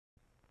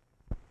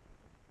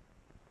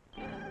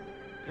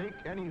Take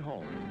any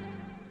home,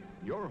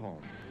 your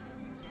home,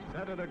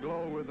 set it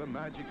aglow with the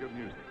magic of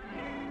music.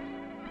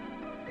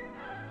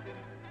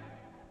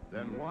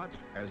 Then watch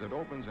as it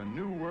opens a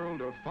new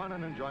world of fun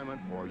and enjoyment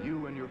for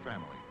you and your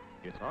family.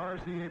 It's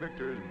RCA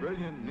Victor's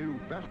brilliant new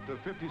best of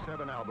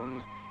 57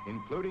 albums,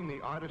 including the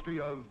artistry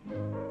of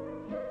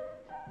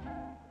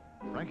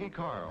Frankie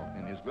Carl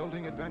in his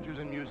lilting adventures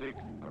in music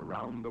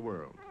around the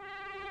world.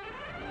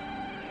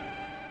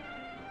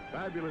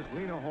 Fabulous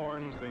Lena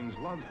Horne sings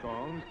love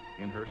songs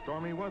in her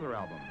Stormy Weather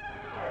album.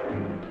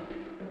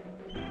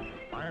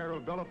 Fire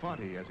of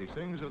Belafonte as he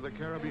sings of the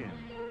Caribbean.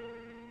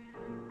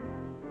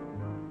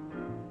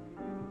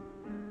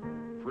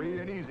 Free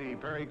and Easy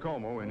Perry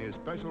Como in his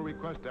special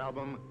request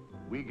album,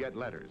 We Get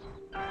Letters.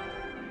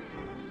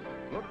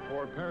 Look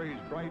for Perry's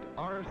bright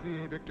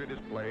RCA Victor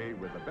display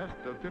with the best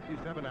of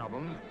 57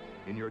 albums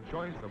in your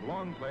choice of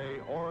long play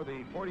or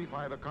the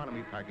 45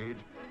 economy package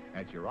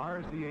at your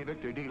RCA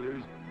Victor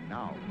dealers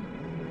now.